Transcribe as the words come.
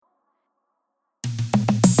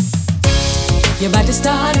You're about to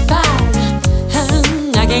start a fire.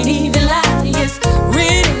 I can't even lie. It's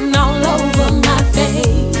written all over my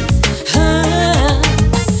face.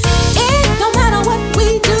 It don't matter what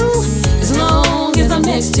we do, as long as I'm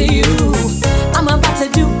next to you. I'm about to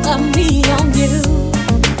do a me on you.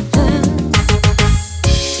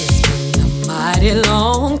 It's been a mighty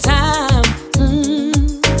long time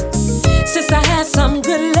since I had some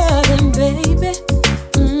good loving, baby.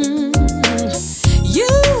 You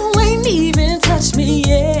ain't even touched me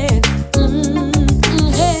yet.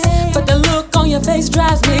 But the look on your face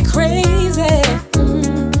drives me crazy.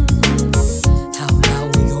 How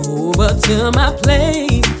about we go over to my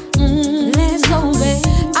place? Let's go, babe.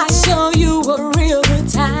 I show you a real good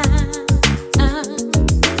time.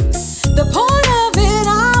 The point of it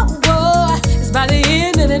all, boy, is by the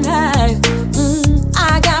end of the night.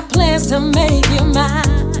 I got plans to make you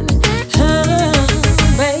mine.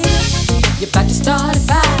 Baby, you're about to start a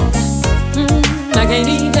fire. I can't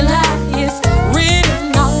even lie. It's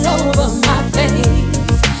written all over my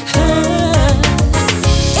face.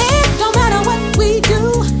 It don't matter what we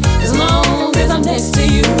do, as long as I'm next to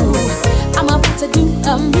you. I'm about to do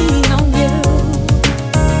a me on you.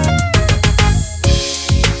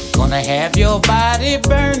 Gonna have your body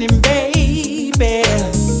burning, baby,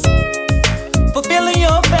 fulfilling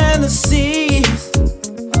your fantasies.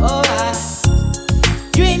 Oh,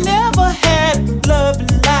 you ain't never had love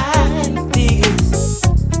like this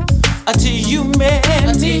until you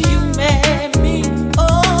met me.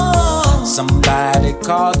 Oh, somebody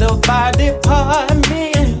call the fire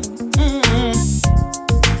department.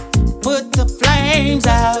 Put the flames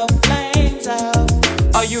out.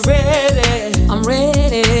 Are you ready? I'm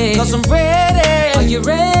ready. 'Cause I'm ready. Are you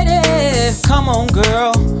ready? Come on,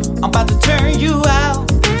 girl, I'm about to turn you out.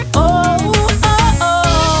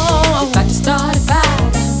 About to start a fire.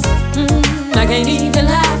 I can't even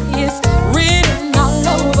lie. It's written all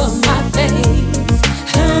over my face.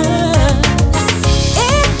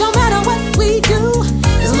 It don't matter what we do,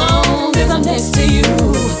 as long as I'm next to you.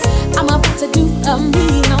 I'm about to do a me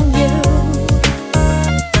on you.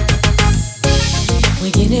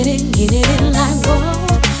 We're getting in like whoa,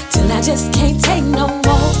 till I just can't take no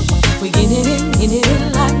more. We're getting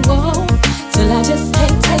in like whoa, till I just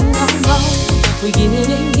can't take no more. We're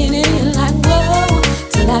getting in like whoa,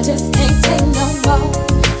 till I just can't take no more.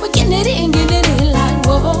 We're getting in like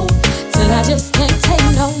whoa, till I just can't take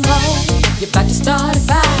no more. You're about to start a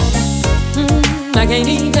fire. I can't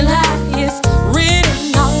even lie. It's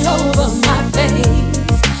written all over my face.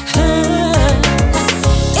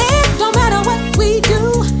 It don't matter what we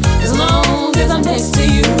do, as long as I'm next to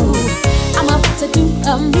you. I'm about to do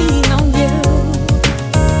a me